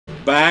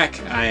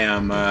back. I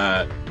am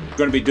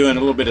going to be doing a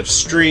little bit of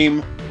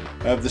stream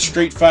of the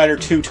Street Fighter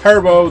 2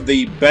 Turbo,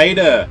 the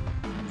beta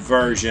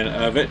version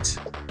of it.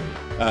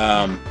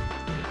 Yeah,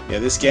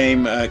 this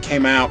game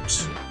came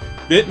out,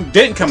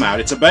 didn't come out,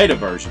 it's a beta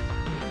version.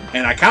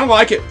 And I kind of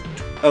like it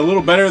a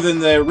little better than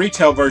the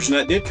retail version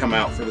that did come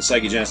out for the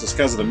Sega Genesis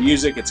because of the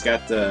music. It's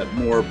got the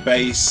more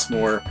bass,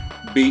 more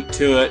beat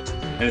to it,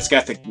 and it's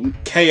got the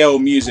KO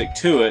music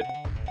to it,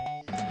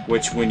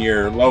 which when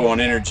you're low on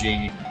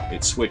energy,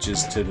 it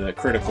switches to the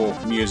critical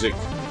music.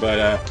 But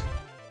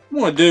I'm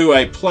going to do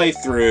a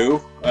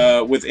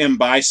playthrough with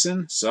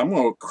Bison, so I'm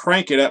going to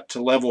crank it up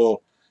to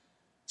level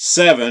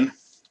 7.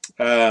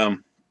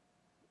 Let's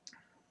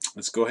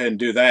go ahead and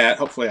do that.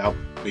 Hopefully I'll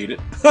beat it.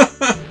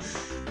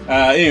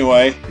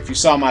 Anyway, if you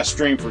saw my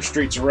stream for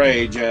Streets of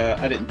Rage,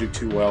 I didn't do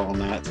too well on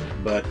that,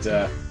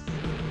 but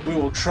we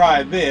will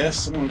try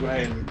this. I'm going to go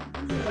ahead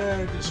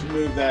and just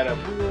move that up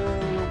a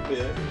little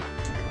bit.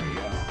 There we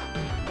go.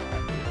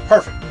 Right.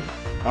 Perfect.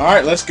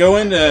 Alright, let's go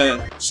in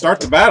to start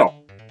the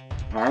battle.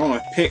 Alright, I'm going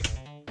to pick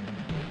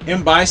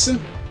Bison,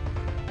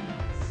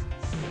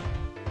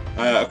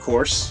 of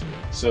course.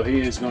 So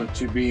he is going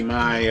to be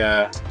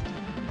my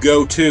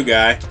go-to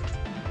guy.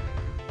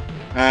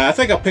 I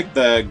think I'll pick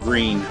the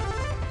green.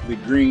 The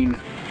green,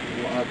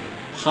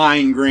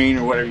 pine green,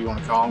 or whatever you want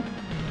to call them.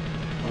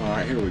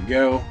 Alright, here we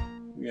go.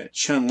 We got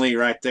Chun-Li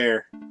right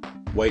there,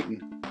 waiting.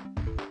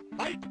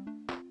 Alright.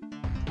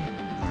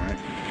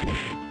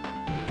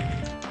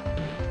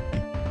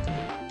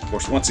 Of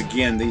course, once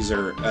again, these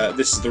are,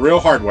 this is the real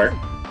hardware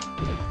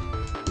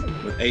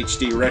with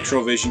HD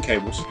Retrovision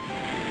cables.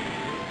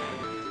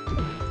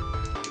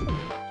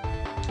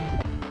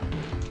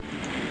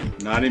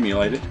 Not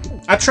emulated.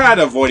 I try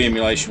to avoid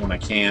emulation when I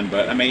can,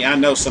 but I mean, I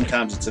know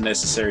sometimes it's a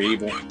necessary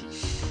evil.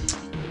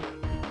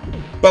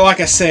 But like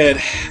I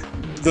said,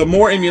 the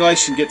more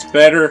emulation gets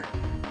better,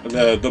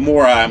 the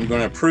more I'm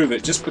going to approve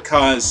it, just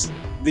because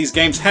these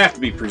games have to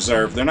be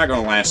preserved. They're not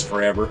going to last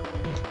forever.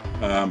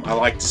 I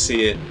like to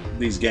see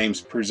these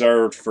games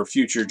preserved for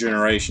future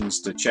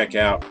generations to check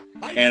out,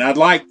 and I'd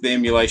like the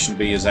emulation to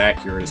be as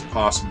accurate as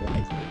possible.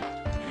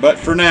 But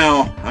for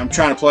now, I'm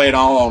trying to play it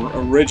all on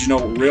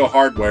original, real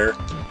hardware,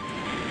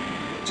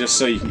 just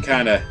so you can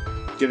kind of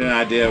get an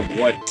idea of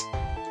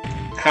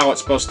how it's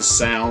supposed to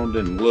sound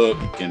and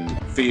look and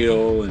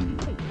feel and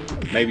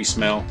maybe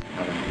smell.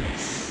 I don't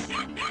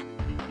know.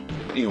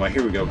 But anyway,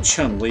 here we go.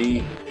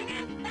 Chun-Li.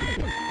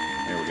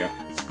 There we go.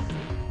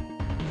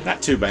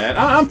 Not too bad.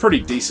 I'm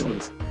pretty decent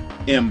with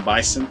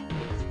Bison.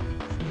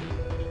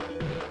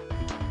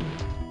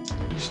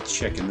 Just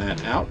checking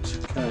that out.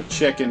 Kind of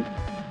checking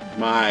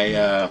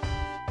my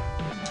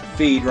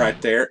feed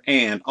right there,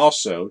 and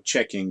also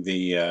checking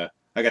the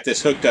I got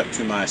this hooked up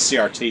to my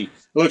CRT. It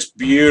looks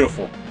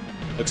beautiful.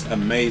 Looks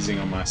amazing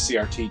on my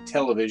CRT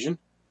television.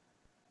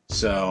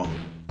 So,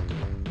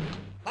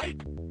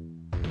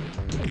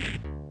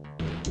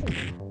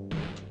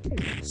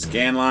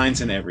 scan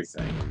lines and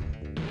everything.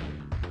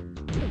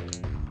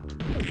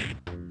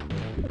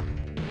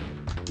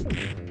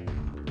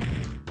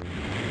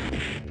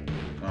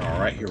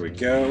 Alright, here we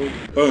go.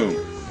 Boom.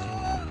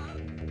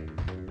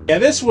 Yeah,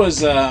 this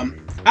was,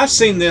 I've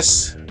seen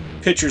this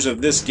pictures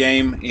of this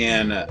game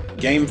in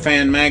Game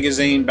Fan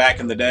magazine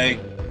back in the day,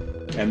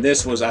 and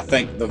this was, I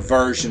think, the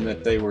version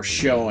that they were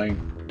showing,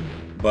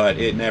 but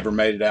it never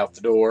made it out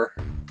the door.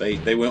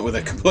 They went with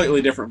a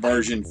completely different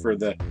version for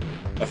the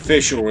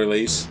official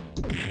release,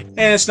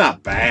 and it's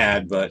not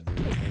bad, but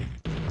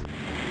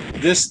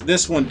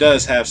this one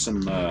does have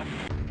some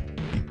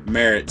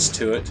merits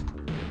to it.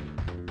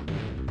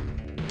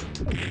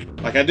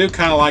 Like, I do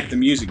kind of like the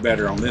music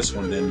better on this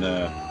one than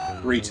the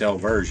retail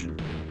version.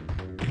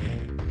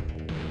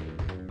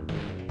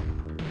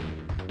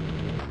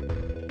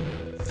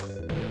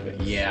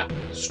 Yeah,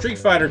 Street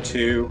Fighter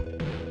 2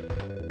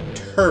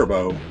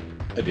 Turbo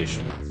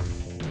Edition.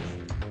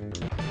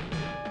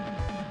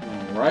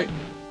 Alright,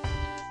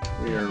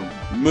 we are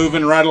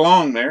moving right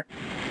along there.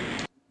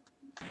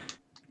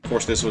 Of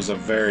course, this was a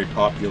very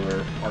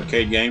popular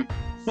arcade game.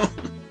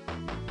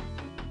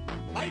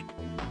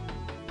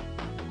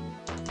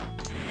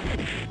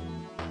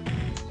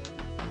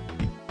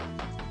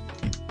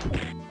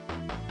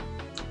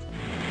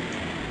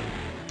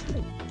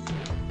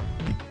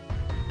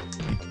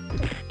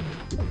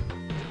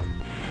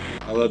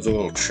 I love the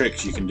little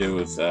tricks you can do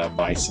with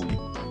Bison.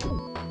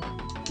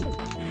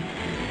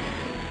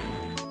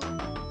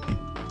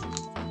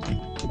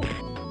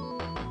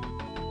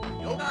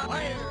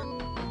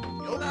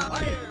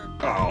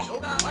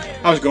 Oh,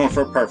 I was going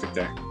for a perfect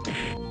there.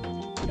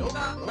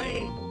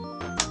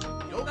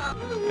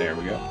 There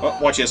we go. Oh,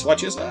 watch this,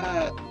 watch this.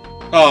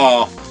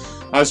 Oh,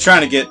 I was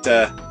trying to get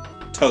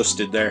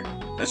toasted there.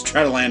 Let's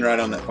try to land right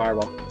on that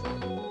fireball.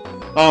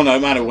 Oh no,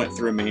 it might have went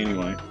through me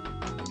anyway.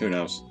 Who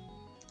knows?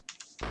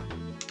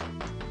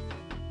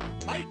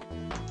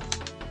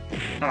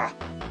 Ah.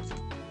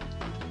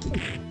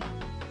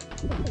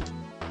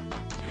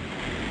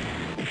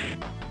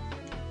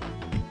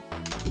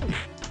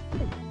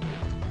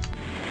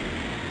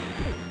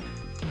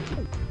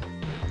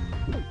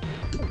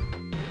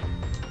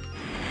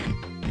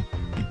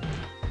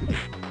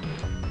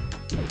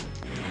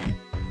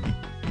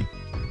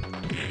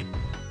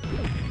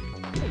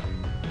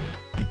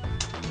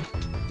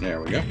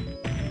 we go.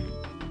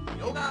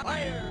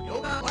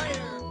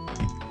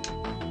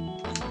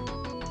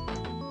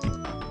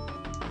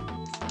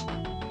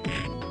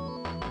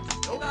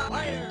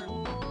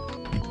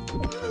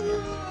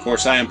 Of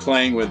course, I am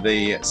playing with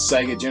the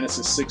Sega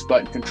Genesis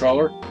 6-button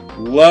controller.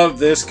 Love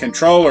this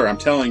controller, I'm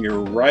telling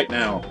you right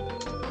now.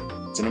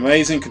 It's an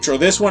amazing controller.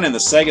 This one and the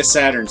Sega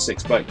Saturn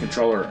 6-button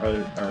controller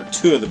are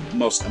two of the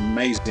most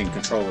amazing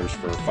controllers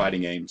for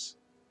fighting games.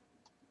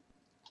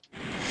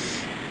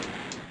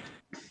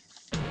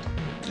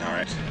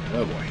 Alright.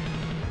 Oh boy.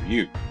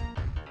 You.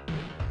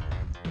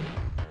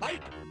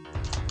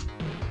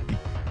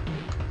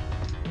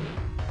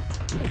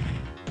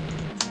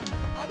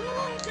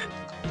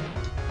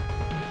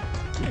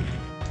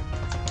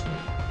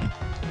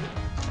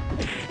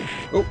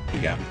 Oh,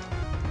 you got me.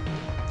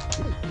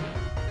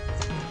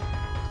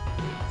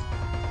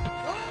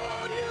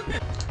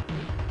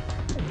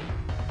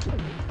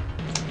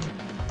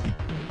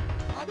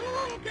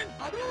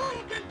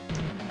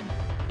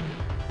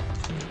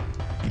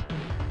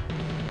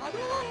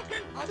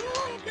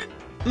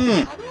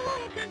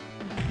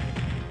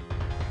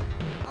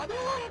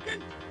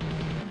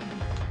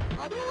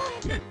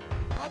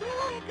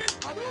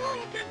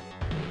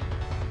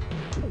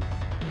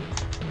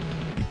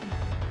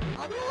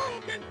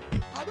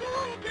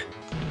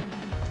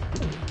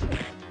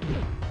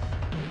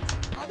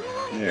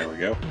 There we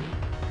go.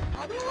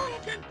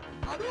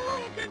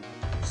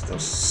 It's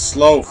those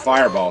slow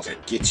fireballs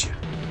that get you.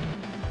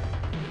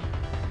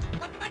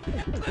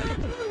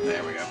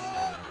 There we go.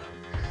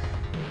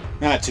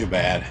 Not too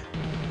bad.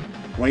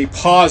 When he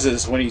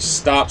pauses, when he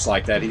stops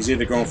like that, he's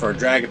either going for a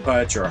dragon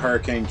punch or a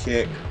hurricane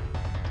kick.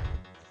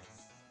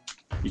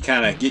 You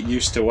kind of get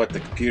used to what the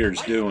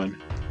computer's doing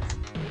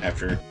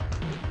after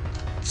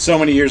so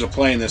many years of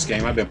playing this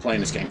game. I've been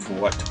playing this game for,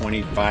 what,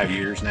 25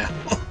 years now?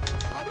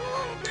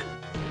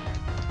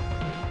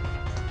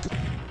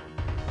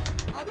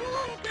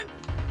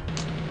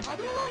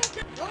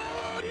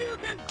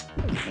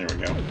 There we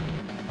go.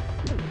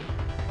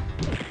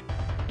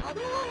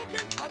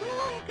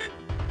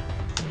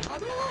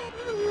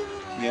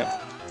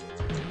 Yep.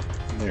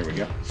 There we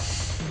go.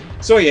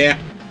 So yeah.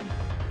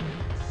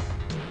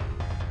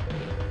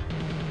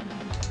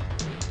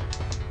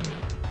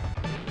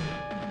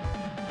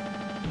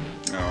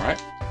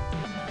 Alright.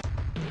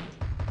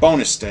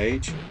 Bonus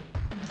stage.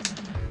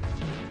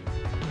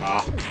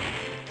 Ah.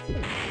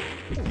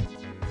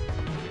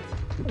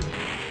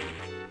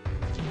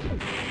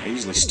 I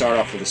usually start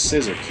off with a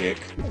scissor kick.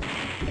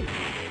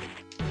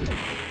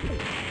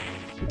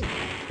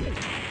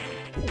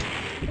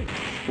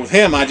 With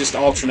him, I just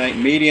alternate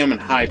medium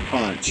and high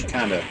punch.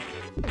 Kinda,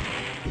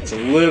 it's a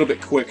little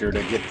bit quicker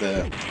to get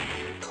the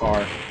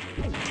car.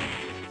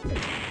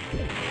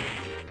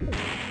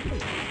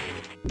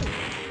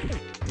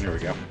 There we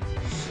go.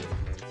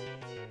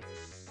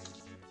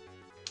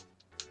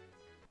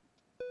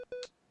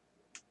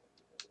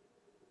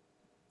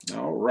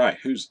 All right,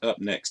 who's up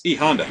next? E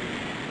Honda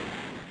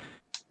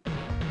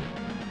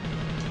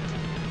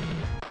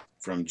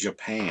from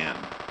Japan.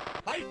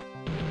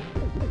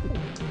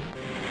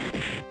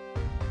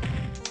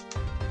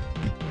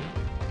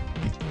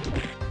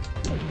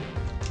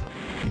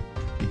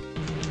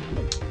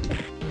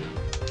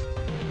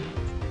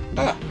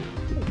 Ah.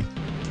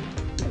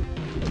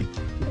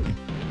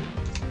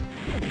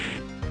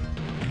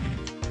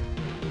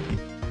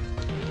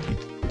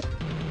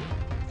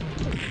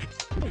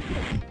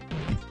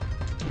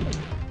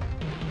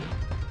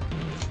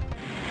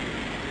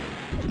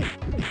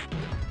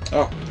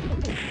 Oh.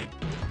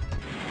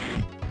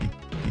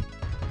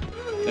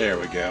 There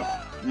we go.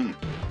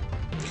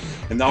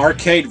 In the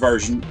arcade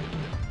version,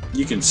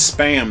 you can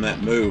spam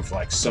that move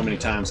like so many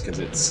times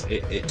because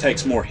it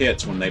takes more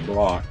hits when they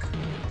block.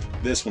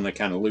 This one they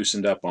kind of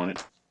loosened up on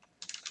it.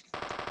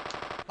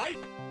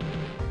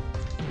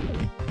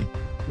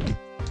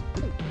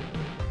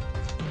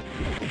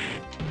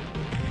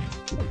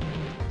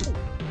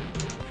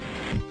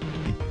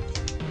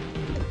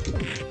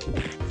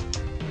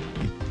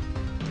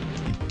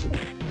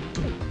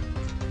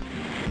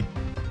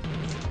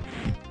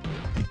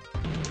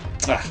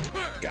 Ah,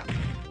 got me.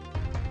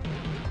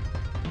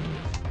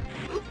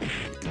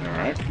 All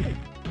right.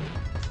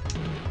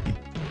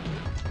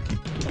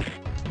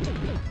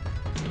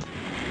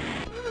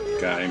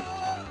 Got him.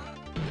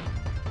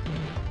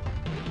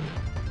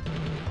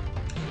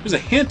 There's a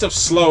hint of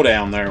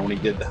slowdown there when he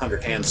did the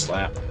 100-hand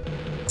slap.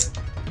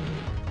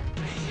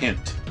 A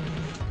hint.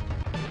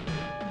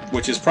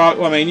 Which is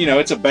probably, well, I mean, you know,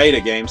 it's a beta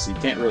game, so you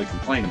can't really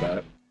complain about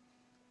it.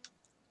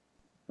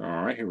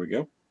 Alright, here we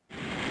go.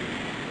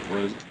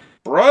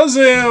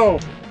 Brazil!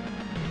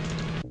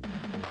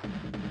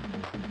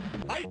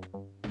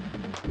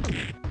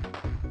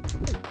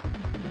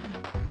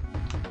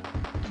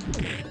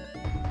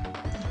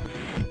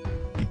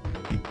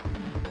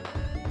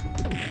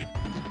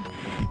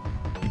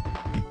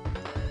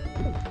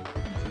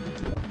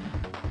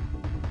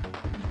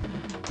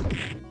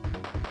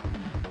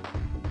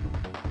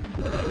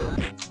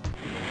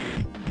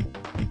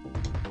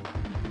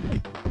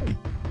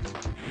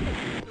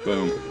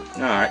 Boom.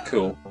 Alright,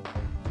 cool.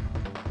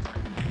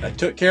 That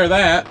took care of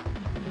that.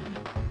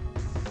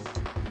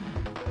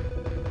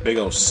 Big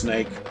old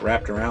snake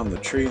wrapped around the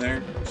tree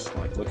there, just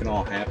like looking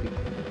all happy.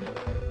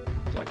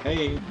 Like,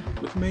 hey,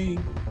 look at me.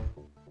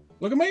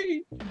 Look at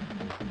me.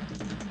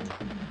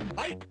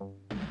 Alright,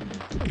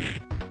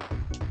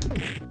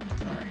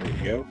 here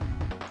we go.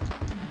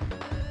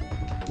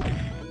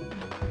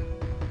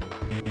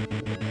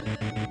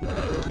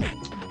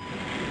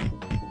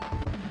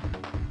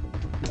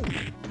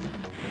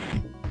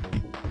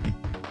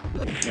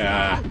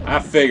 I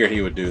figured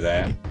he would do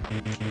that.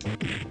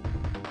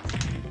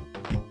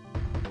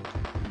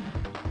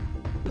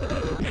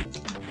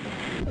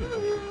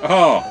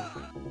 Oh!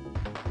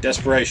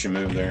 Desperation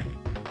move there.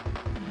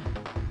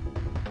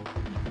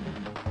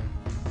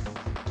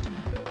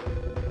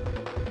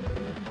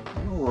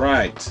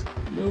 Alright.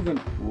 Moving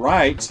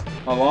right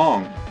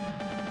along.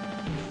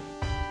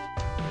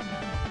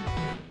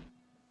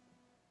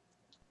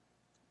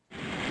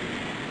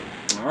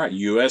 Alright,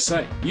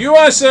 USA.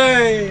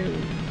 USA!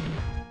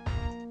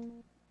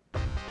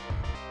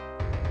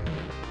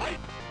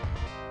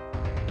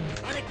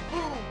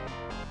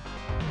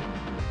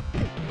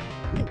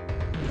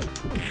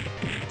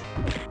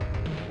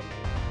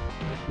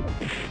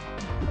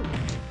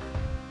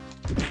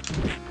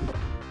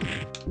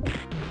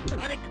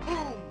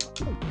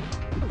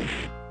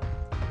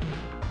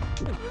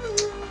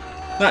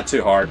 Not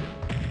too hard.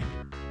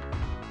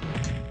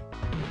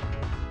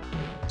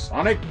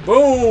 Sonic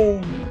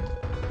Boom!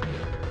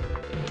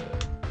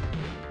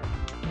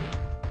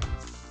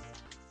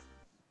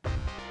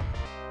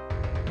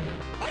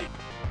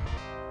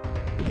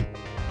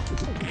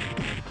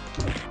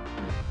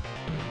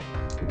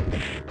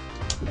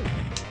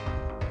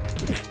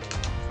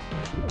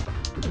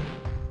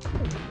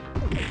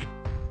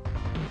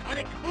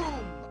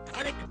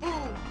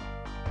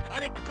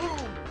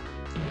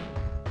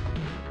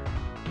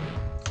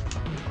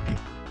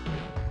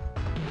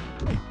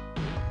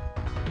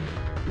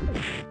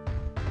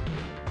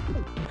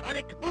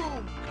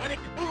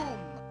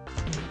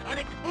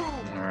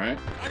 Alright.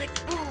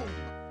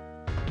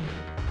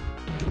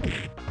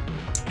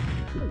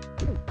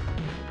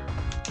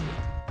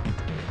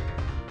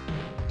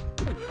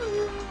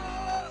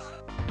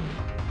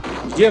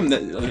 Give him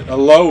a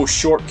low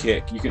short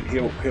kick.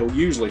 He'll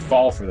usually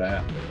fall for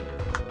that.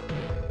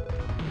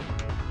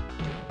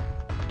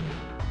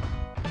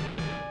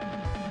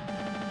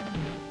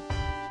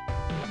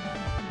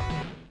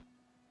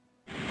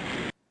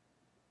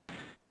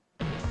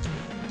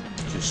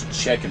 Just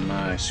checking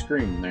my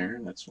screen there.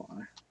 That's why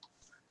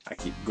I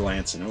keep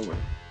glancing over.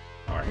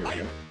 All right, here we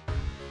go.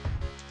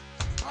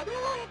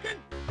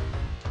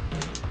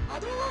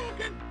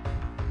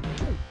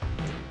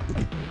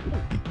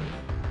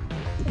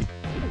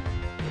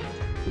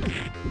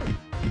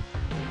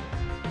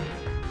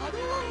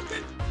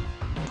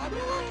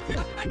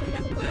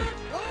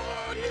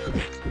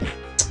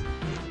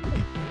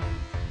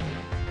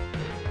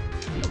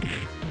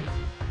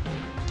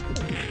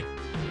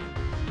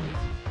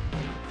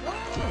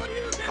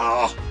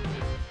 Ah,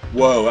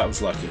 whoa, that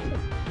was lucky.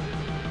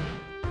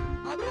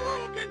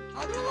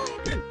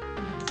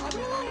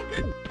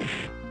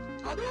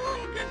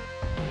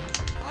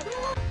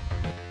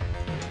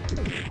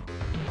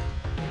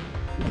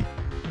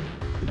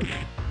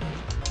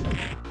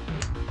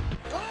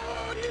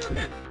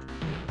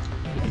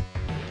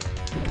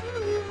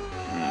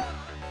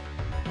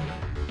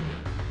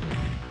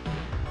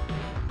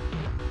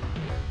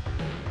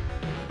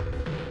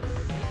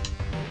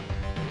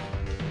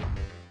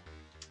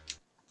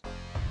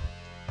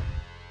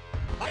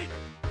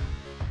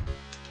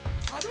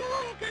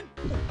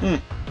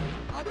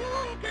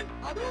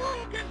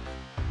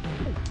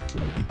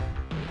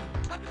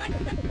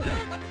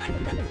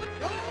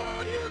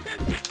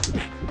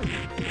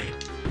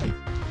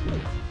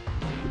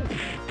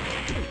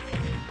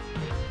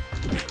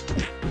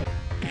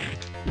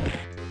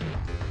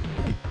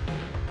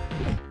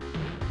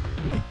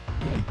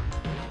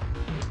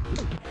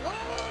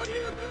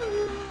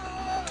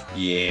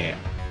 Yeah.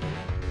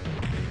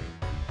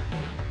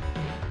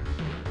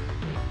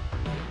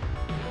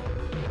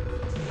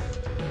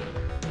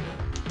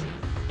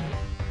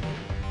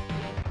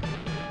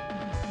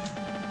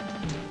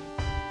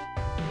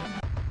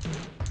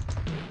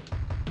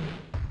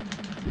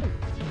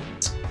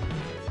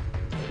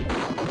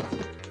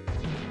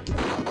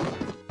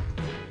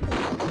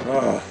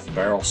 Oh,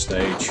 barrel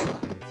stage.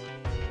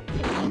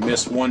 You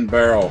miss one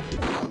barrel.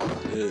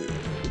 Ugh.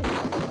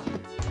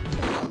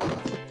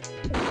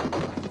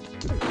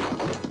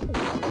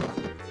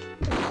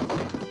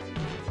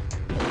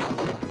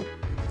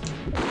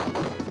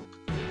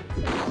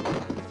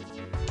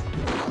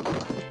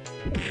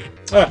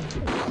 Ah.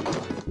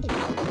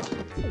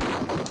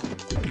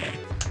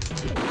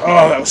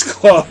 Oh, that was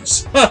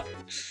close.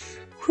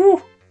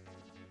 Whew.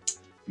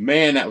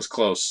 Man, that was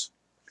close.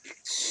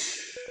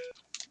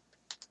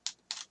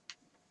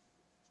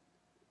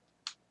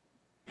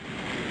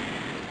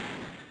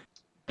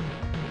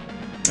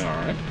 All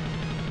right.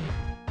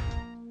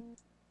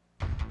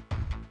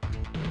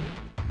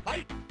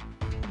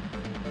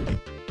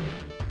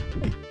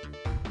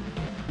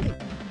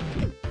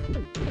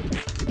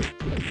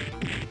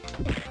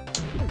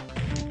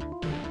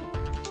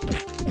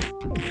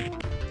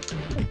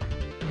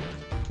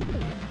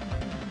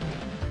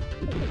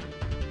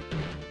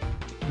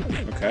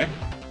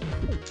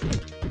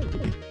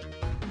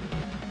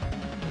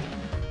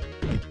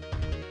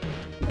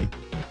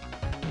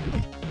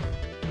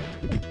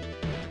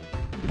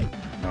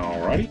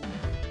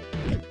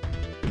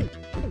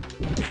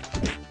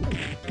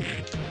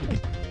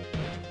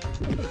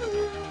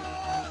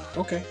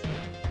 Okay.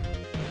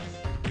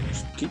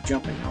 Just keep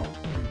jumping. I'll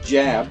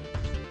jab.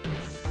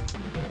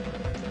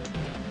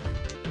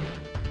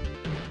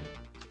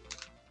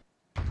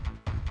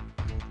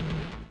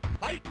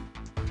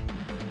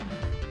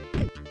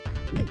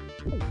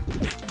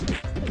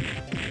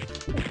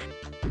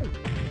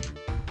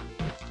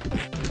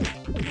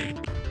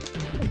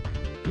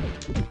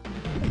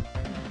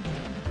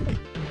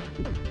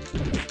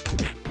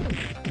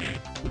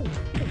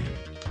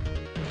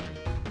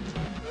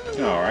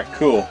 Alright,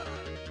 cool.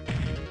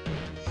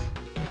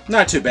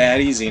 Not too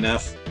bad, easy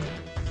enough.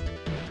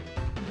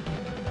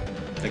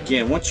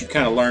 Again, once you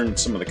kind of learn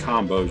some of the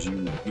combos,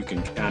 you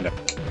can kind of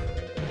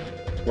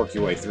work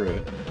your way through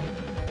it.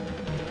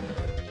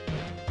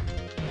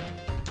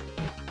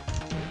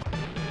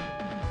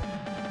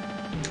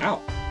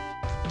 Ow.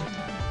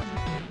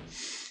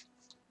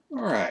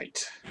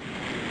 Alright.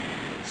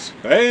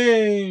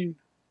 Spain!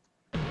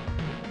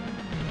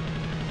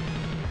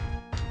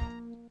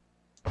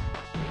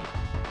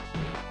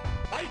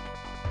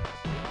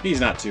 He's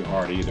not too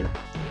hard either.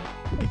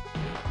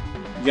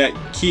 You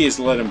got key is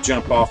to let him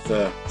jump off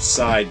the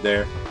side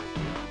there.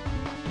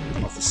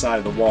 Off the side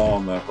of the wall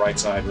on the right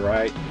side,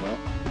 right? Well,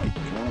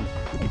 come on.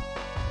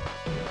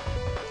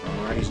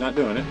 Alright, he's not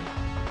doing it.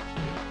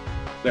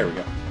 There we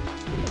go.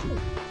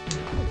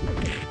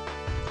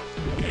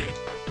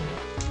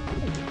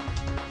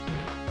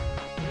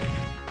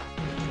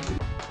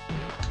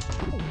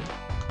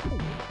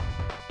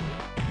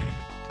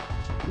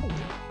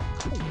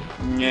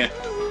 Yeah.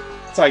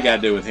 That's all you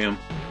gotta do with him.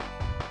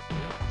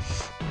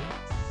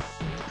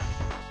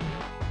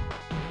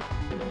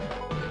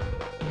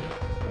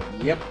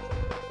 Yep.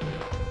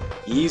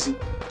 Easy.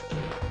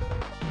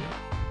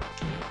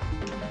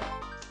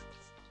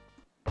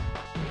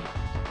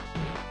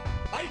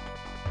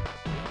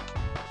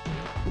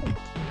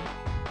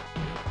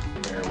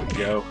 There we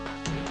go.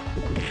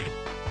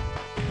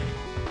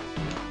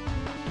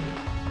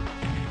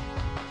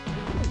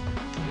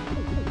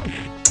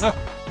 Ah.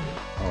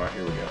 Alright,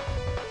 here we go.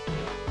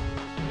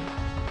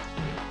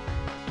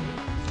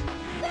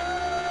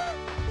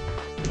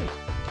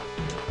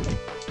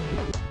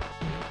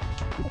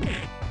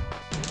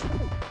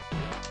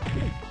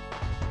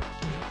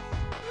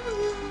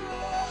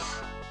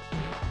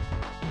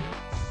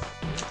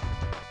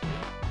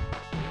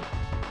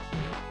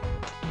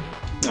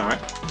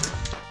 Alright.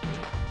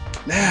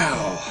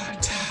 Now,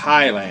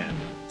 Thailand.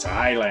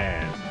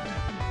 Thailand.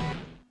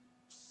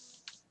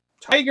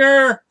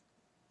 Tiger!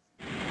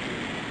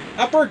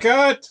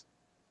 Uppercut!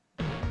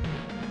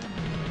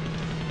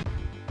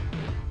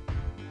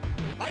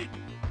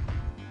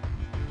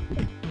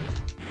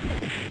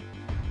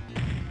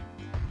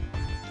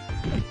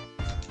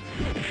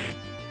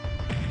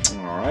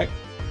 Alright.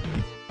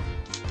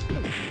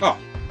 Oh.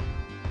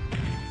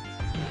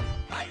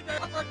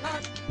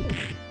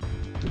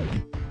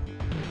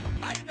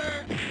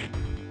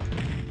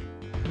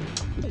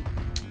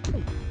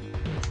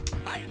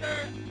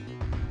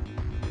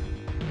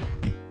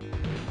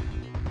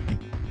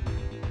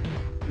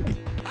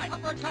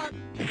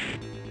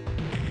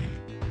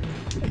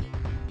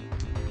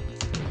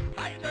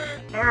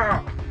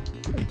 Ah.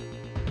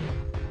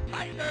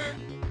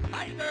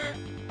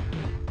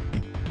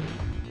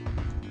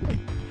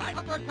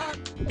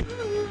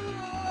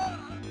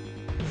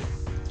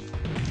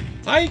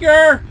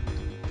 Tiger!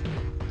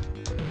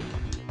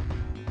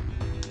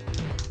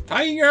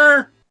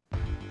 Tiger!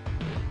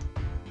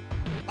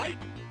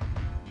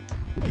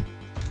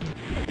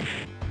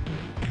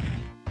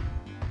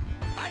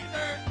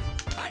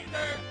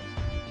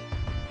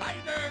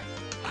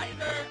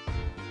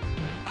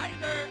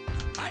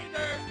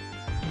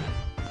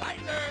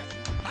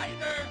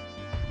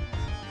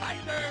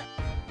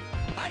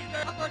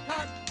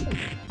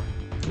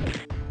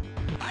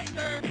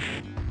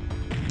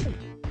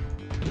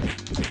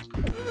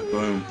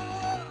 Boom.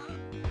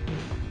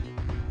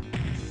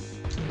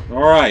 All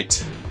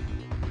right.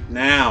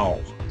 Now,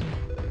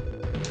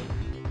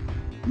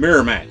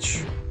 mirror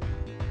match.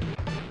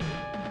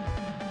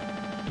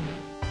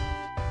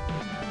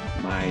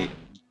 My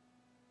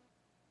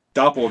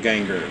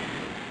doppelganger.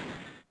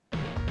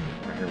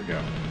 Right, here we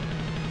go.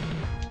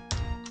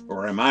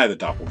 Or am I the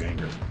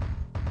doppelganger?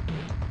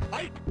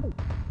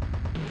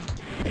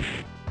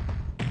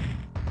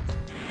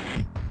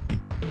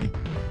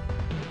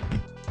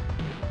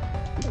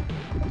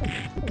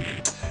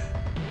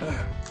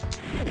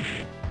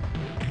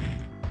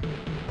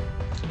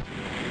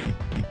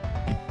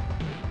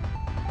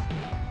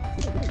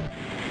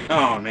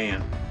 Oh,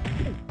 man.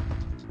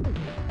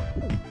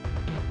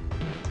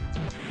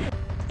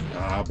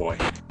 Ah, boy.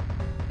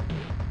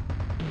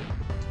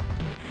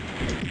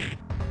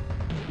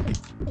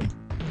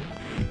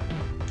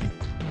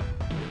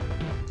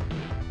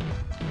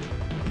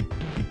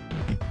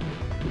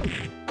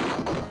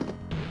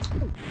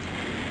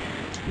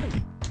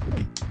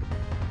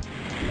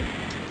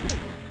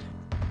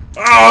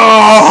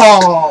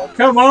 Oh,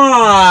 come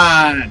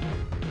on!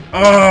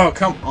 Oh,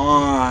 come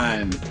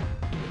on!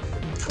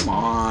 Come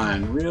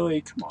on,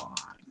 really? Come on.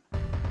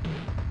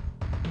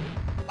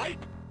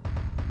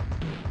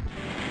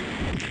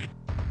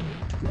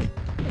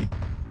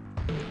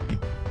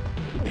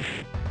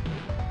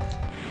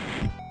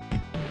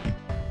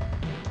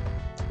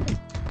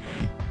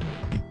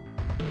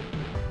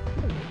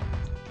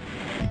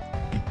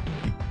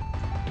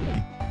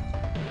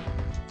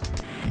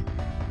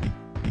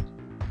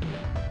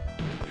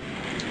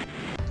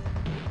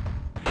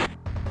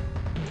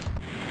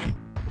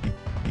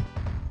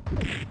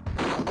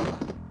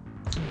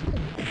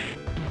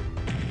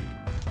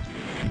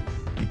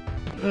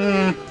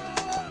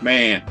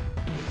 Man.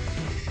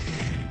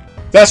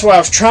 That's what I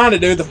was trying to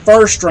do the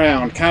first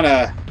round. Kind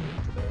of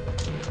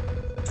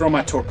throw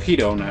my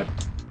torpedo and I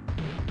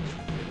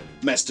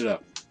messed it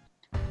up.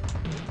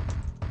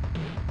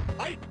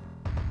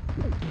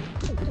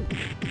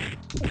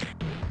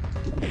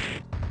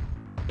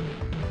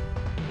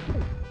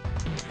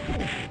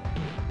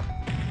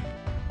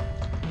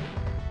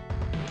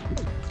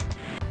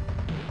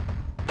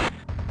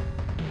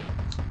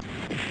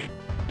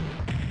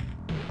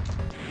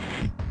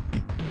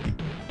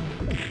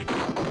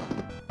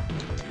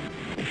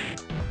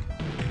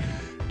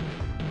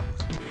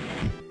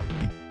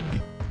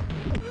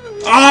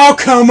 Oh,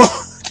 come on!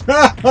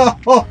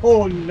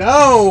 Oh,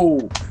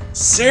 no!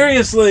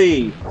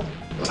 Seriously!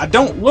 I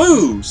don't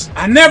lose.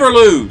 I never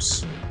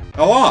lose.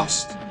 I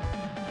lost.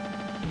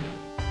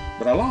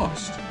 But I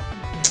lost.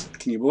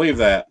 Can you believe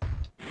that?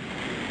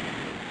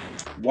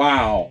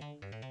 Wow.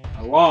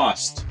 I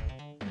lost.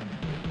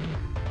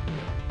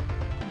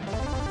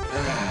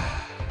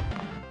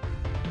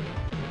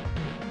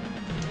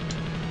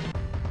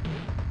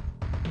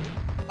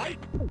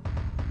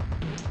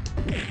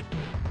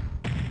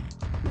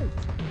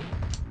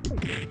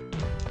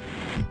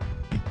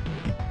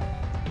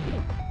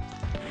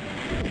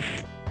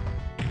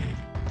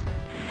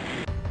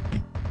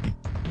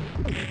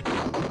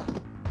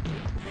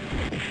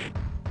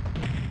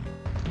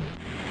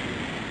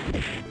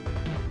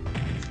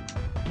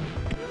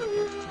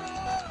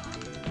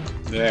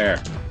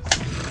 There.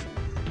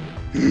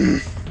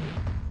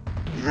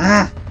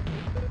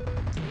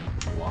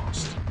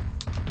 Lost.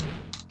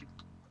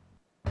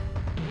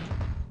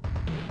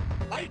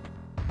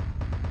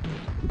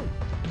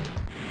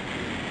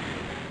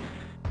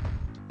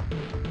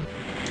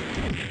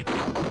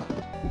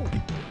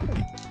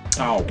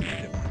 Oh, I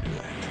didn't want to do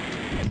that.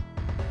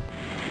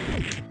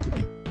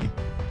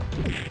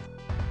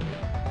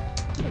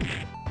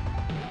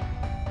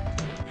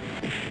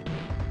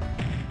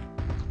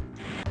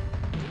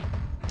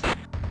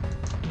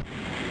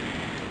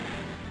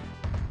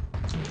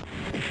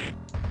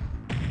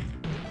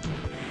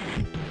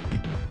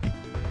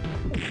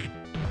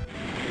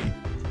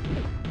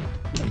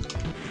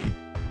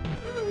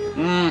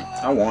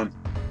 I won.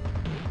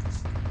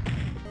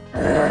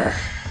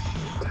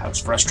 That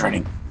was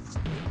frustrating.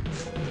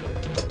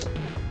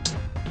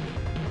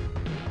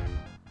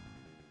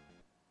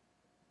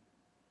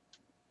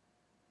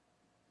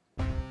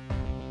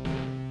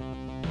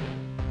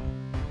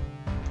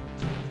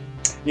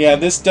 Yeah,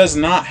 this does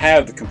not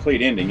have the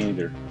complete ending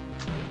either.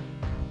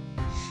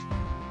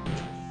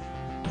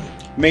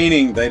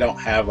 Meaning they don't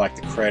have like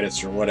the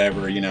credits or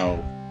whatever, you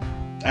know,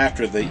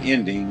 after the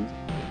ending.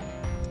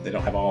 They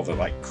don't have all the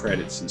like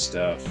credits and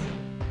stuff.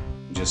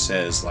 It just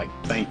says like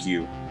thank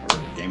you or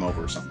game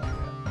over or something like that.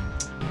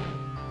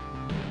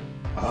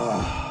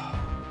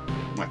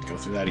 I might have to go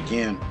through that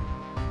again.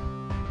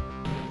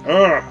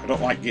 I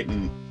don't like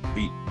getting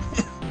beat.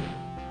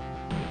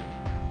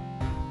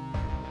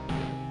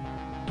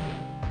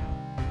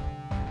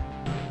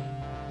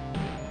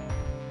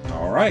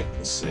 Alright,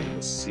 let's see.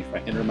 Let's see if I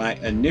enter my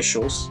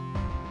initials.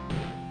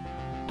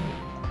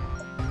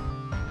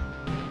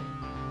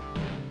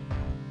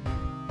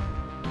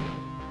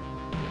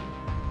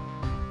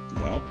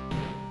 Well,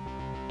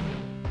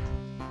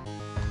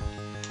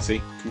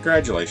 see,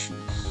 congratulations.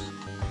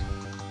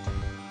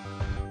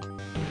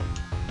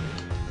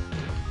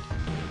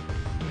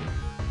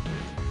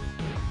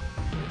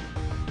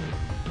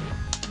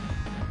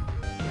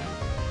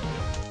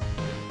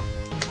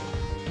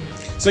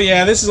 So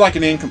yeah, this is like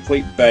an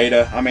incomplete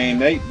beta. I mean,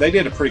 they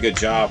did a pretty good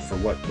job for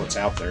what's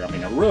out there. I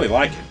mean, I really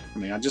like it. I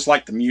mean, I just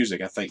like the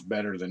music, I think,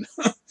 better than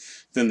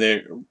than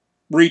the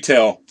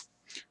retail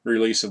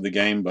release of the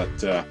game. But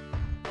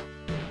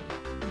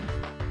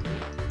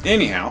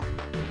anyhow,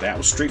 that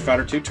was Street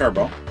Fighter 2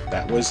 Turbo.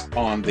 That was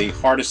on the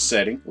hardest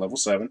setting, level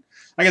 7.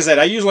 Like I said,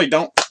 I usually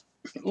don't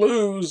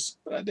lose,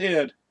 but I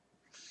did.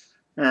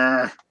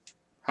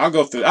 I'll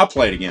go through. I'll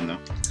play it again though,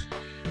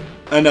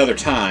 another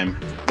time.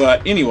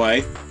 But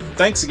anyway,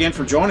 thanks again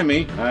for joining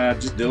me. I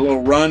just did a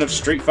little run of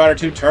Street Fighter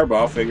 2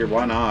 Turbo. I figured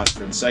why not, for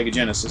the Sega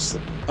Genesis,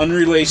 the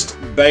unreleased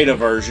beta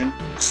version.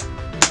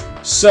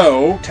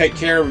 So, take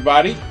care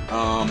everybody.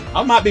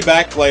 I might be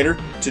back later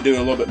to do a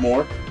little bit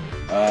more.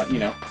 You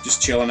know,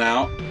 just chilling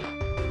out.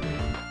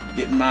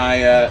 Getting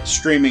my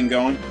streaming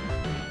going.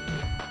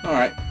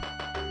 Alright.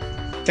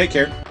 Take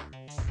care.